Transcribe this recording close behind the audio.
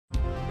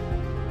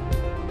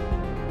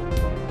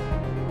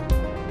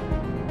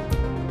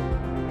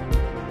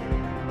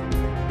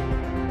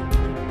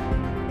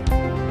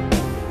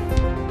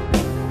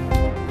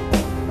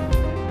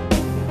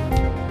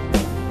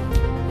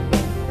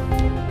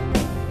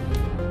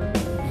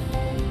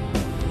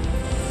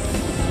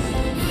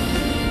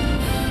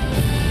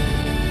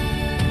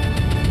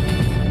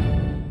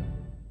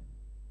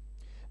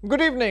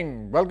Good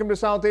evening. Welcome to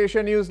South Asia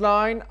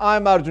Newsline.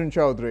 I'm Arjun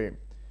Chaudhary.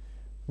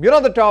 Here are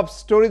the top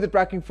stories that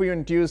tracking for you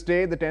on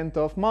Tuesday, the 10th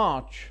of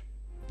March.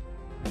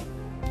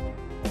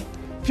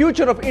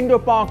 Future of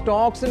Indo-Pak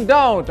talks in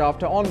doubt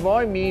after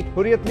Envoy meet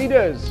Hurriyat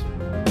leaders.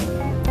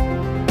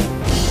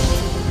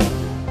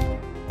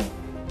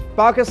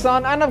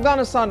 Pakistan and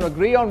Afghanistan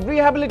agree on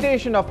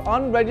rehabilitation of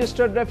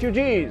unregistered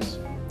refugees.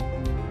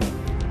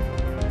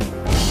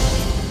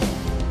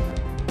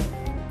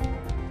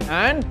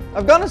 And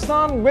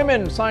Afghanistan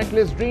women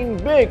cyclists dream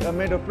big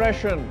amid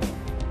oppression.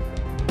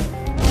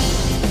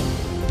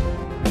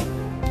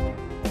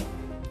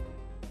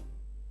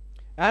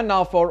 And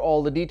now for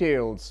all the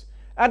details.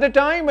 At a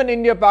time when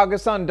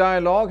India-Pakistan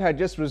dialogue had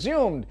just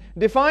resumed,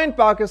 defiant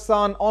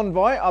Pakistan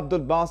envoy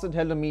Abdul Basit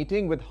held a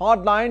meeting with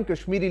hardline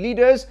Kashmiri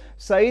leaders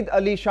Saeed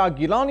Ali Shah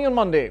Gilani on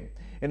Monday.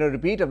 In a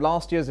repeat of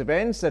last year's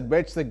events that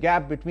wedged the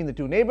gap between the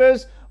two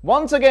neighbors,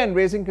 once again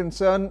raising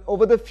concern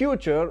over the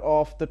future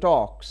of the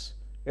talks.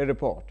 A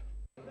report.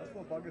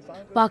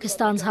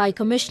 Pakistan's High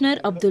Commissioner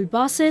Abdul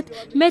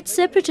Basit met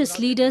separatist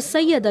leader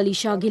Saeed Ali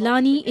Shah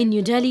Gilani in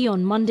New Delhi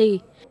on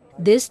Monday.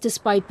 This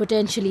despite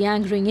potentially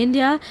angering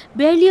India,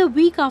 barely a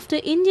week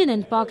after Indian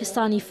and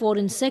Pakistani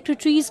foreign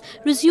secretaries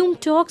resumed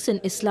talks in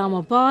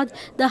Islamabad,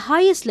 the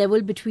highest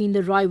level between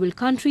the rival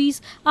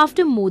countries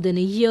after more than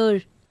a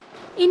year.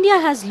 India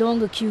has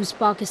long accused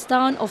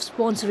Pakistan of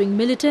sponsoring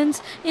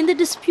militants in the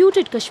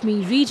disputed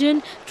Kashmir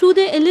region through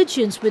their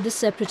allegiance with the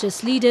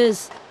separatist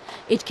leaders.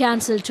 It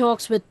cancelled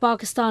talks with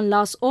Pakistan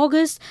last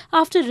August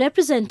after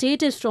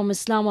representatives from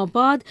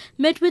Islamabad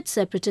met with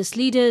separatist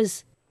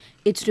leaders.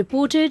 It's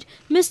reported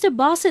Mr.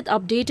 Basit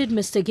updated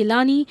Mr.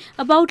 Gilani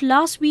about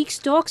last week's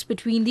talks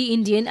between the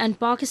Indian and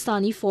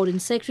Pakistani foreign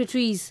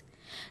secretaries.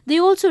 They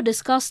also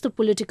discussed the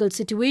political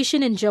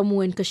situation in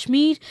Jammu and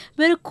Kashmir,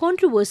 where a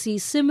controversy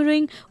is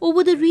simmering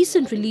over the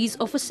recent release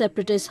of a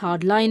separatist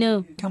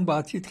hardliner. हम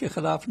बातचीत के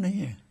खिलाफ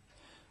नहीं है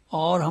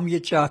और हम ये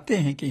चाहते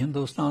हैं कि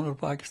हिंदुस्तान और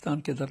पाकिस्तान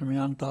के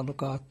दरमियान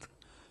ताल्लुकात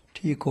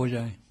ठीक हो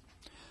जाएं।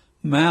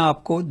 मैं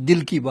आपको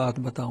दिल की बात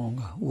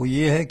बताऊंगा, वो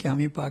ये है कि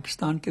हमें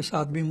पाकिस्तान के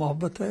साथ भी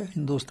मोहब्बत है,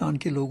 हिंदुस्तान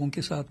के लोगों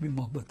के साथ भी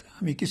मोहब्बत है,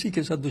 हमें किसी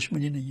के साथ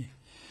दुश्मनी नहीं है।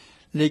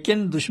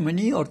 लेकिन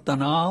दुश्मनी और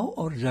तनाव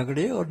और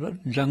झगड़े और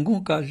जंगों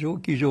का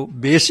जो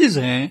बेसिस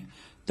हैं,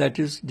 that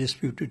is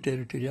disputed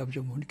territory of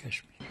Jammu and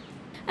Kashmir.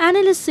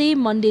 Analysts say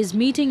Monday's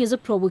meeting is a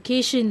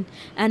provocation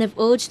and have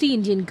urged the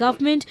Indian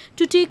government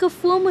to take a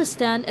firmer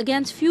stand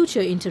against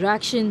future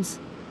interactions.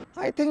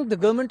 I think the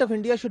government of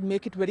India should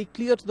make it very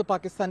clear to the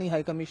Pakistani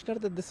High Commissioner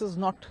that this is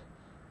not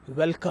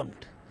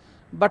welcomed.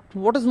 But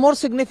what is more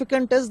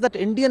significant is that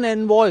Indian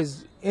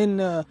envoys in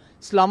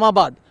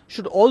Islamabad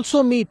should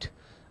also meet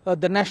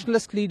the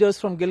nationalist leaders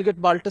from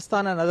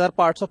Gilgit-Baltistan and other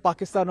parts of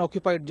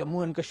Pakistan-occupied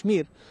Jammu and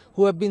Kashmir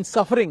who have been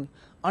suffering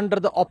under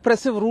the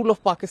oppressive rule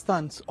of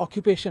Pakistan's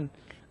occupation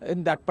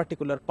in that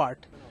particular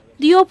part.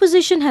 The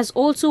opposition has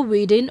also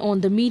weighed in on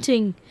the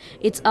meeting.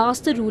 It's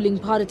asked the ruling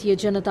Bharatiya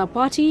Janata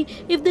Party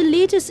if the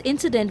latest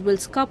incident will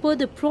scupper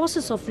the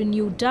process of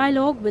renewed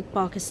dialogue with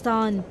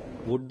Pakistan.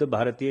 Would the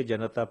Bharatiya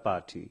Janata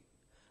Party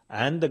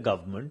and the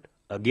government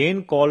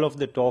again call off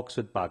the talks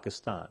with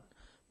Pakistan?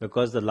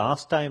 Because the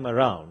last time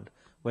around,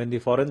 when the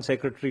Foreign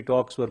Secretary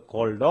talks were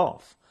called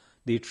off,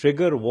 the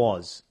trigger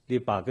was the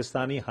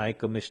Pakistani High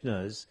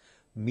Commissioner's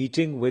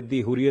meeting with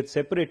the Hurriyat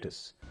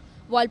separatists.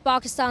 While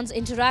Pakistan's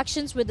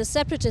interactions with the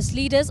separatist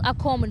leaders are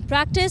common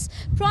practice,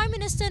 Prime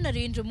Minister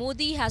Narendra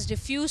Modi has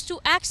refused to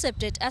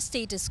accept it as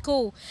status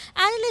quo.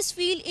 Analysts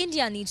feel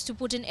India needs to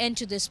put an end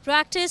to this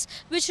practice,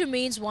 which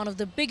remains one of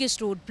the biggest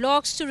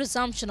roadblocks to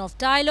resumption of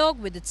dialogue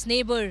with its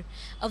neighbour.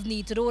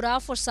 Avneet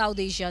Arora for South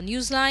Asia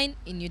Newsline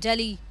in New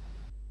Delhi.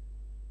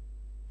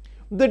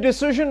 The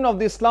decision of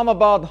the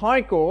Islamabad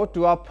High Court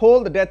to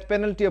uphold the death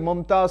penalty of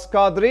Mumtaz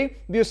Qadri,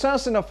 the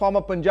assassin of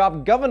former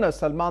Punjab Governor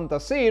Salman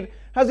Taseer,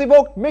 has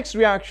evoked mixed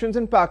reactions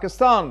in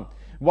Pakistan.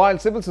 While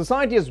civil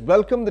society has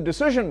welcomed the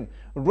decision,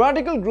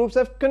 radical groups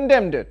have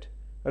condemned it.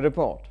 A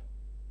report.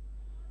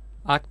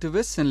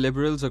 Activists and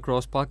liberals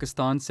across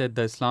Pakistan said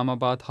the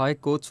Islamabad High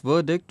Court's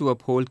verdict to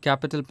uphold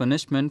capital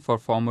punishment for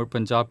former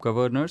Punjab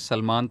Governor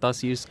Salman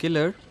Taseer's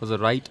killer was a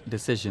right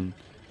decision.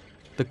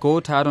 The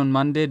court had on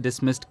Monday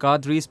dismissed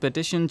Qadri's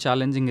petition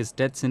challenging his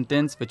death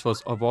sentence, which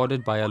was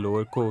awarded by a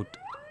lower court.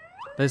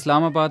 The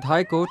Islamabad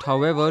High Court,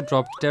 however,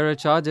 dropped terror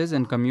charges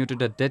and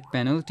commuted a death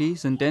penalty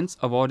sentence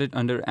awarded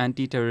under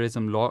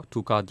anti-terrorism law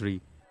to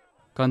Qadri.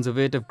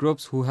 Conservative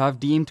groups who have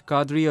deemed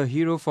Qadri a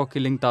hero for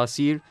killing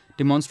Taseer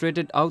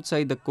demonstrated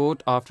outside the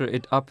court after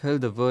it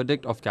upheld the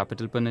verdict of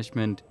capital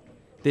punishment.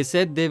 They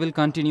said they will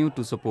continue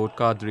to support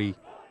Qadri.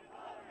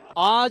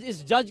 आज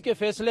इस जज के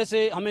फैसले से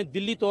हमें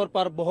दिल्ली तौर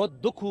पर बहुत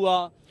दुख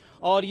हुआ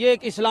और ये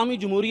एक इस्लामी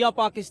जमहूरिया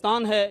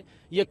पाकिस्तान है,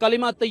 ये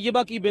कलिमा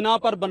तैयबा की बिना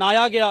पर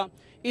बनाया गया,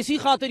 इसी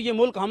खातिर ये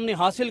मुल्क हमने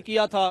हासिल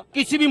किया था।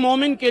 किसी भी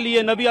मोमिन के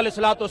लिए नबी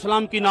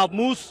अलैहिस्सलाम की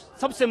नामूस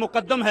सबसे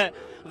मुकद्दम है।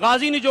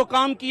 गाजी ने जो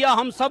काम किया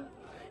हम सब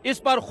इस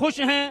पर खुश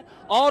हैं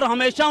और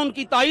हमेशा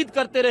उनकी तायीद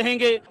करते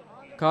रहेंगे।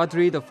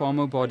 Qadri, the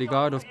former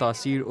bodyguard of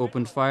Taseer,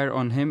 opened fire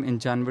on him in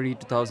January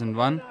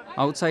 2001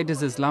 outside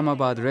his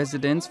Islamabad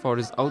residence for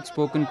his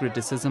outspoken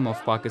criticism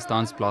of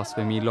Pakistan's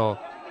blasphemy law.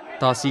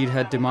 Taseer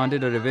had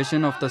demanded a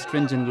revision of the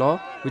stringent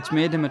law, which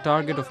made him a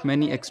target of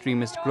many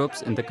extremist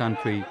groups in the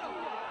country.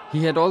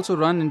 He had also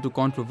run into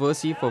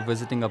controversy for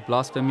visiting a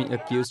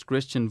blasphemy-accused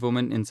Christian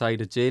woman inside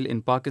a jail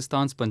in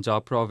Pakistan's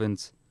Punjab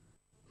province.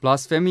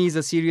 Blasphemy is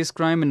a serious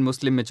crime in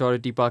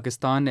Muslim-majority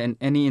Pakistan, and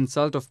any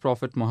insult of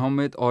Prophet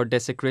Muhammad or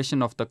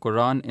desecration of the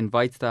Quran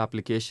invites the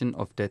application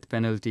of death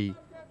penalty.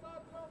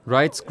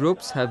 Rights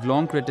groups have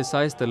long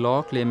criticized the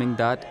law, claiming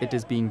that it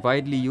is being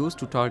widely used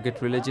to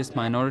target religious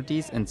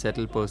minorities and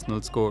settle personal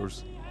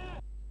scores.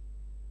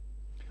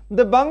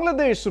 The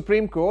Bangladesh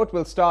Supreme Court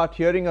will start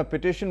hearing a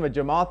petition with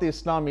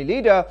Jamaat-e-Islami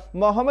leader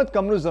Mohammad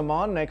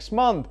Kamruzaman next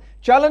month,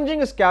 challenging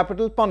his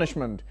capital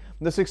punishment.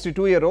 The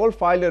 62-year-old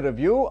filed a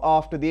review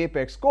after the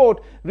Apex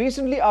Court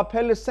recently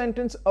upheld a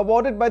sentence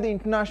awarded by the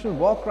International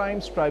War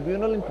Crimes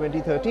Tribunal in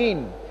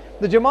 2013.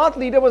 The Jamaat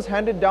leader was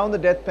handed down the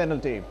death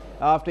penalty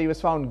after he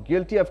was found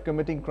guilty of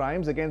committing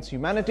crimes against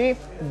humanity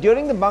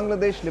during the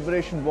Bangladesh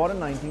Liberation War in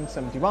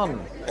 1971.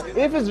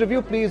 If his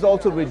review plea is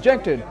also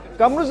rejected,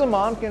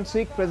 Kamruzaman can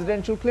seek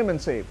presidential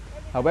clemency.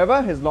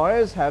 However, his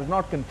lawyers have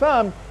not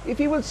confirmed if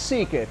he will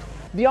seek it.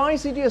 The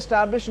ICT,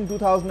 established in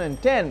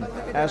 2010,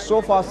 has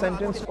so far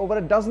sentenced over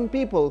a dozen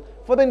people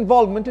for their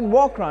involvement in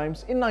war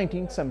crimes in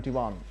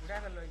 1971.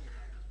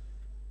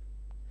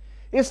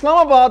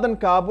 Islamabad and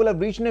Kabul have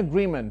reached an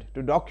agreement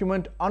to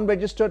document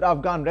unregistered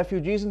Afghan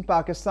refugees in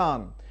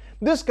Pakistan.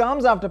 This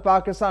comes after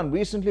Pakistan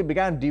recently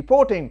began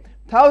deporting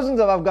thousands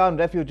of Afghan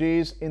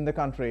refugees in the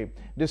country,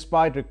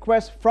 despite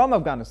requests from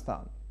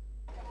Afghanistan.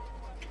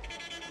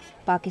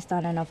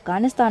 Pakistan and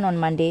Afghanistan on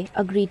Monday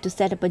agreed to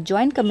set up a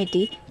joint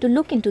committee to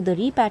look into the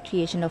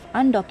repatriation of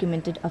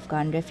undocumented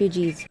Afghan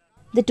refugees.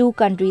 The two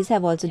countries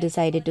have also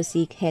decided to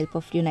seek help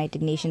of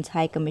United Nations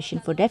High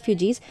Commission for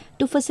Refugees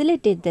to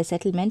facilitate their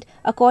settlement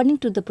according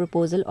to the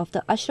proposal of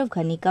the Ashraf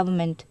Ghani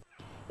government.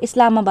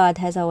 Islamabad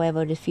has,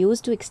 however,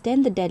 refused to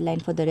extend the deadline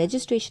for the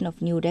registration of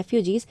new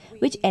refugees,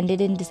 which ended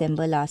in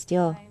December last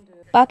year.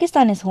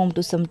 Pakistan is home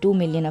to some 2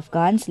 million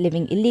Afghans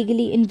living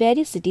illegally in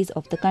various cities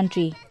of the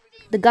country.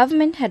 The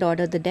government had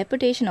ordered the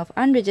deportation of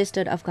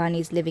unregistered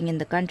Afghanis living in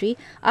the country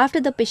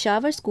after the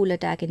Peshawar school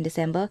attack in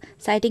December,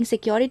 citing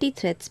security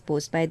threats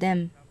posed by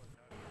them.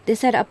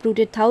 This had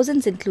uprooted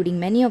thousands, including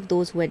many of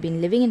those who had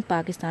been living in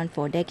Pakistan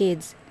for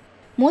decades.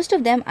 Most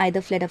of them either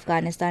fled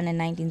Afghanistan in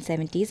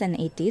 1970s and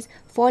 80s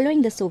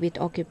following the Soviet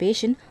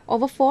occupation or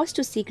were forced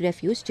to seek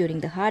refuge during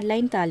the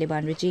hardline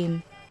Taliban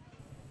regime.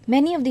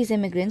 Many of these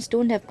immigrants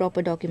don't have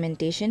proper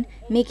documentation,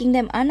 making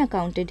them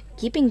unaccounted,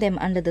 keeping them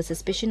under the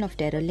suspicion of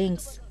terror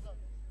links.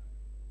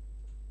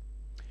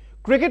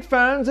 Cricket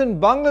fans in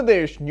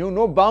Bangladesh knew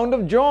no bound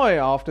of joy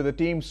after the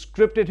team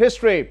scripted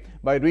history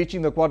by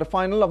reaching the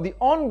quarterfinal of the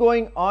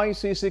ongoing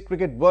ICC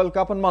Cricket World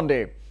Cup on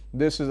Monday.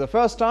 This is the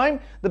first time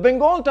the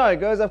Bengal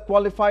Tigers have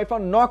qualified for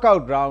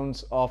knockout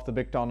rounds of the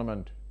big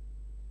tournament.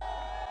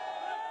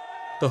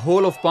 The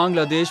whole of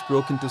Bangladesh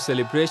broke into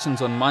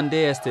celebrations on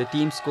Monday as their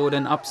team scored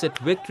an upset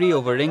victory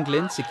over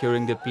England,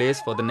 securing their place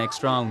for the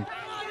next round.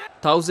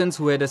 Thousands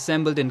who had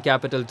assembled in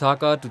capital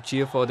Dhaka to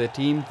cheer for their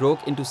team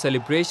broke into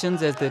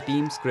celebrations as their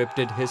team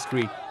scripted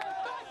history.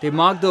 They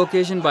marked the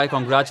occasion by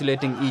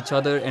congratulating each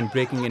other and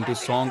breaking into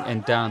song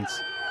and dance.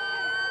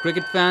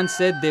 Cricket fans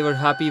said they were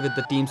happy with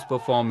the team's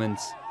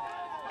performance.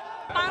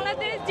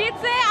 Bangladesh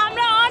jitse,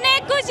 amra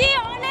onek khushi,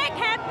 onek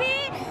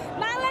happy.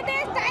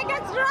 Bangladesh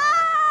Tigers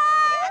rock!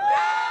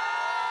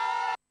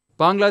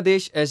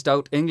 Bangladesh edged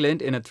out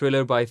England in a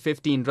thriller by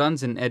 15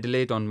 runs in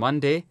Adelaide on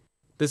Monday.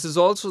 This is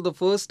also the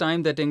first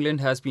time that England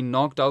has been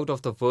knocked out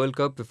of the World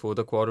Cup before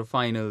the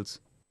quarterfinals.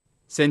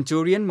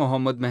 Centurion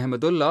Mohammad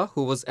Mahmudullah,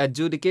 who was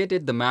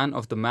adjudicated the man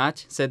of the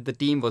match, said the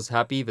team was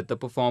happy with the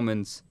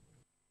performance.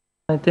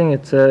 I think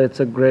it's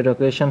a great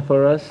occasion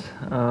for us,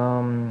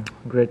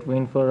 great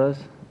win for us.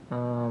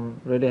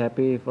 Really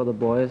happy for the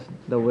boys,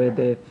 the way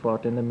they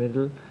fought in the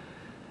middle.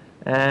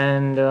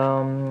 And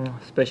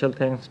special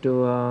thanks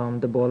to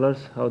the bowlers,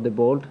 how they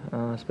bowled,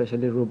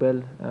 especially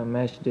Rubel.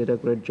 Mesh did a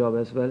great job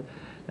as well,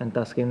 and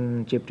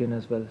Taskin chipped in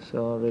as well.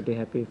 So really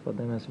happy for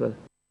them as well.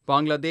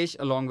 Bangladesh,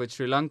 along with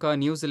Sri Lanka,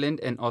 New Zealand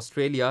and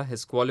Australia,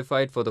 has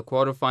qualified for the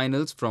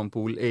quarterfinals from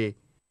Pool A.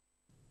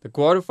 The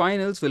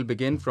quarterfinals will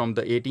begin from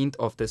the 18th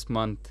of this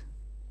month.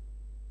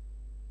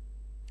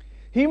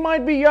 He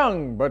might be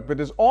young, but with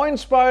his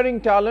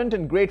awe-inspiring talent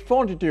and great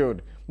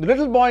fortitude, the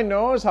little boy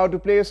knows how to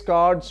play his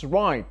cards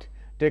right.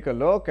 Take a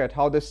look at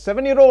how this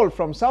 7-year-old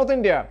from South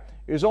India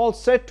is all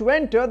set to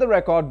enter the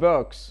record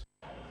books.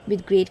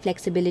 With great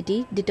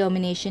flexibility,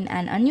 determination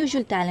and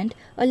unusual talent,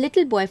 a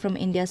little boy from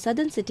India's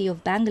southern city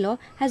of Bangalore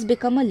has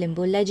become a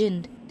limbo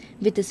legend.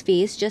 With his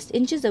face just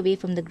inches away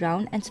from the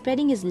ground and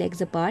spreading his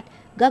legs apart,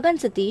 Gagan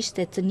Satish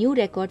sets a new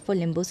record for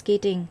limbo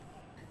skating.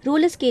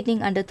 Roller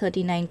skating under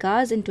 39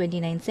 cars in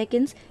 29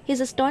 seconds, his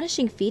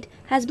astonishing feat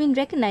has been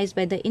recognized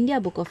by the India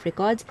Book of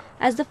Records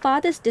as the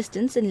farthest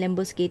distance in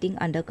limbo skating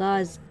under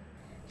cars.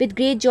 With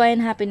great joy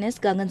and happiness,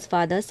 Gagan's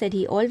father said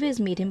he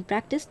always made him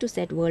practice to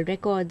set world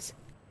records.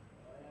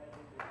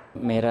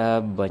 मेरा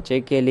बच्चे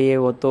के लिए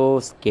वो तो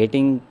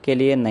skating के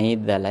लिए नहीं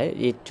डाला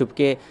है, ये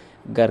चुपके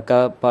घर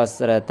का पास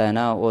रहता है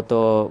ना, वो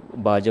तो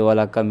बाजू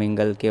वाला का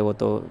मिंगल के वो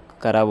तो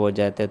खराब हो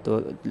जाते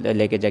तो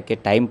लेके जाके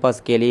टाइम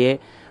पास के लिए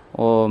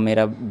वो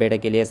मेरा बेटे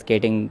के लिए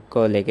स्केटिंग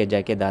को लेके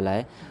जाके डाला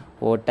है।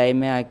 वो टाइम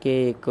में आके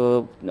एक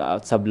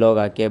सब लोग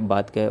आके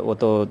बात के वो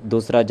तो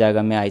दूसरा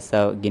जगह में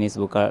ऐसा गिनीज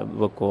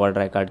बुक वर्ल्ड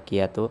रिकॉर्ड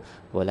किया तो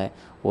बोला है,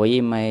 वही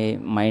मैं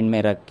माइंड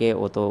में रख के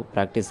वो तो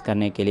प्रैक्टिस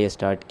करने के लिए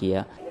स्टार्ट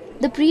किया।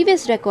 The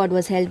previous record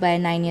was held by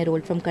a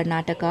 9-year-old from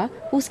Karnataka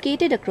who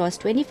skated across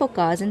 24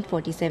 cars in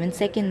 47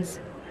 seconds.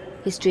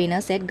 His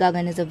trainer said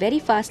Gagan is a very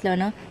fast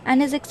learner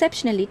and is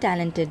exceptionally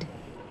talented.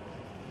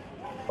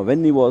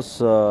 When he was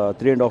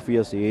 3.5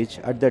 years age,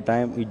 at that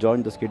time he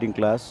joined the skating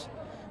class.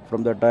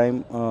 From that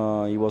time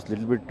he was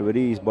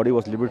his body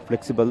was a little bit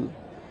flexible.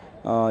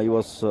 He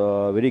was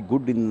very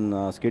good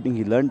in skating.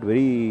 He learned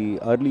very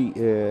early,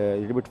 a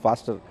little bit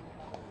faster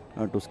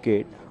to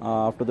skate.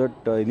 After that,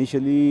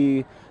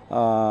 initially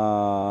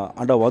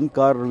under one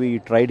car we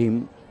tried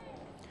him.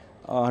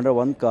 Under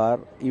one car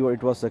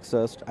it was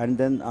success, and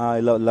then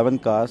 11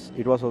 cars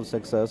it was also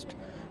success,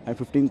 and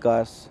 15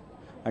 cars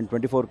and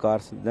 24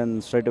 cars.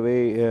 Then straight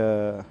away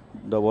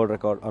the world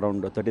record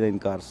around 39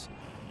 cars.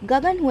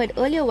 Gagan, who had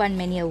earlier won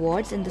many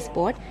awards in the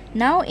sport,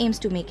 now aims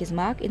to make his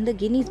mark in the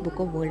Guinness Book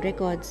of World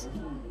Records.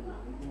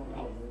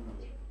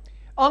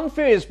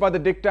 Unfazed by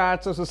the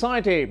diktats of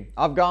society,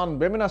 Afghan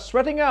women are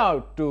sweating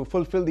out to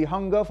fulfill the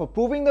hunger for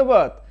proving their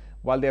worth.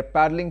 While they are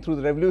paddling through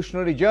the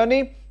revolutionary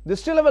journey, they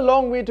still have a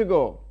long way to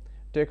go.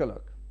 Take a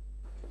look.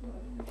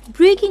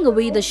 Breaking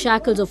away the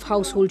shackles of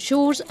household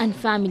chores and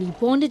family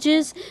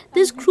bondages,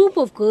 this group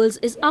of girls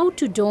is out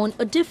to don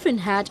a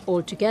different hat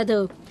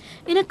altogether.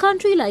 In a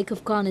country like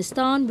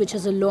Afghanistan, which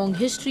has a long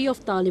history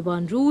of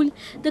Taliban rule,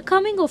 the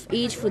coming of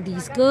age for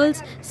these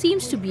girls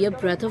seems to be a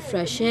breath of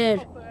fresh air.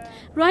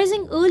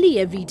 Rising early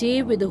every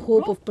day with the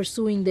hope of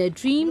pursuing their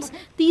dreams,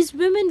 these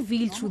women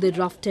wheel through the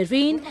rough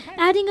terrain,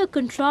 adding a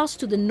contrast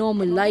to the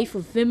normal life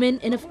of women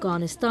in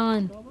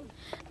Afghanistan.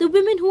 The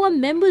women who are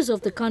members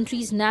of the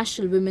country's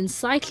national women's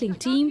cycling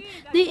team,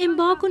 they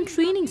embark on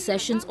training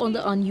sessions on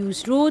the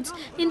unused roads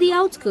in the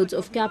outskirts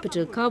of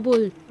capital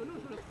Kabul.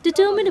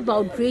 Determined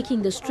about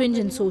breaking the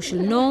stringent social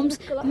norms,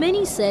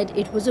 many said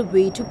it was a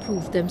way to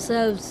prove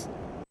themselves.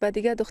 و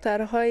دیگه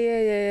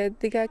دخترهای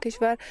دیگه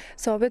کشور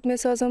ثابت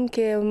می‌سازم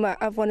که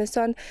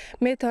افغانستان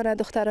میتونه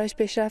دخترهاش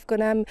پیشرفت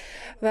کنم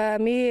و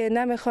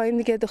نمیخوایم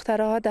دیگه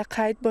دخترها در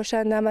قید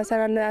باشن، نه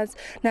مثلا از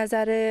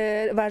نظر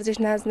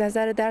ورزش، نه از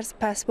نظر درس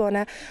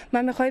پسبانه.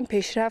 ما میخوایم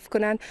پیشرفت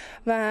کنن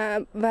و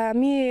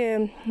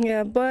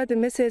باید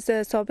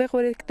مثل سابق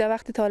ولی در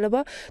وقت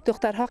طالبا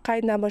دخترها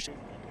قید نباشن.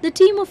 The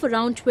team of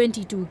around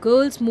 22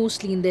 girls,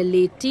 mostly in their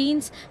late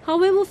teens,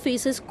 however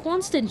faces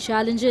constant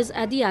challenges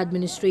at the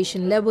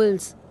administration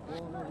levels.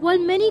 While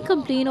many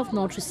complain of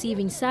not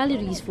receiving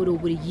salaries for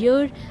over a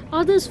year,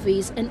 others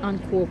face an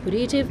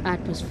uncooperative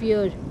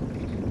atmosphere.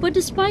 But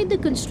despite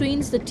the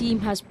constraints the team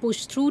has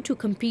pushed through to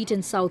compete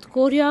in South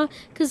Korea,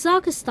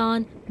 Kazakhstan,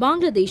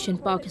 Bangladesh and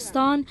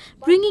Pakistan,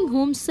 bringing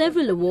home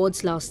several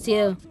awards last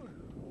year.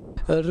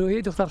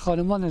 روحی دختر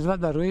خانمان نسبت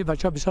به روحی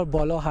بچه‌ها بسیار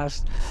بالا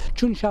هست،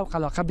 چون شوق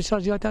علاقه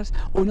بسیار زیاد است.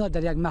 اونا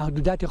در یک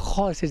محدودیت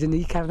خاص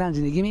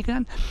زندگی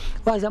میکنن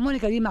و زمانی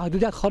که این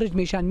محدودیت خارج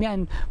میشن،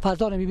 میان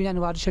فضا رو میبینن،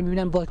 ورزش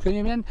میبینن، بازیکنی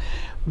میبینن،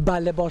 با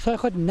لباسهای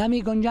خود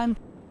نمیگنجن.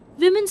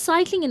 Women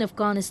cycling in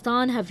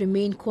Afghanistan have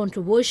remained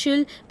controversial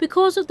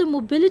because of the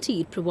mobility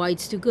it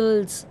provides to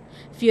girls.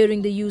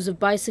 Fearing the use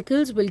of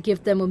bicycles will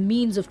give them a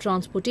means of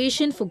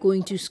transportation for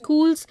going to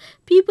schools,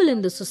 people in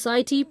the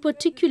society,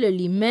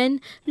 particularly men,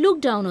 look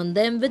down on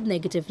them with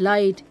negative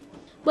light.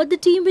 But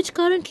the team, which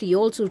currently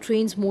also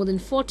trains more than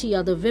 40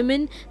 other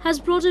women,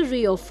 has brought a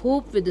ray of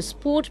hope with the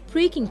sport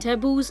breaking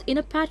taboos in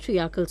a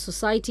patriarchal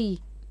society.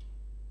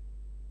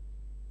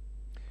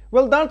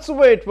 Well, that's the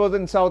way it was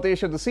in South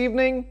Asia this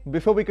evening.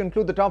 Before we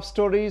conclude the top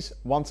stories,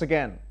 once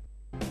again.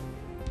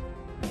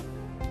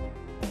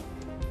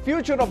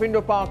 Future of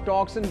Indo-Pak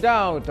talks in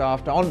doubt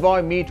after Envoy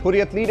meet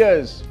Hurriyat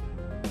leaders.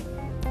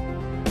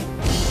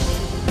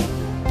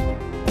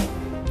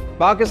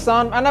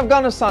 Pakistan and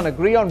Afghanistan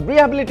agree on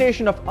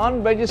rehabilitation of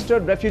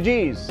unregistered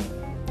refugees.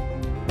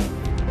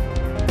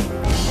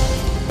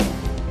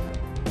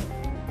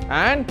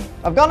 And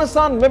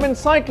Afghanistan women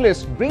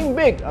cyclists dream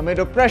big amid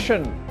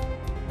oppression.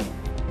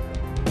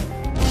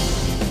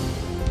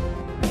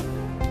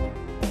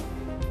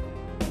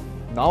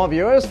 Now our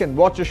viewers can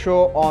watch the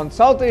show on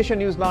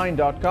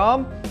SouthAsiaNewsline.com.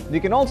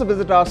 You can also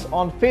visit us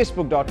on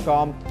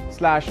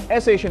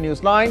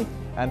Facebook.com/SAsiaNewsline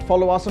and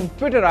follow us on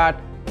Twitter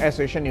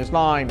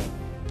 @SAsiaNewsline.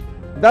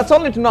 That's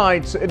all in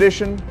tonight's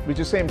edition, which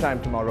is same time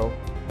tomorrow.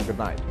 Good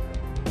night.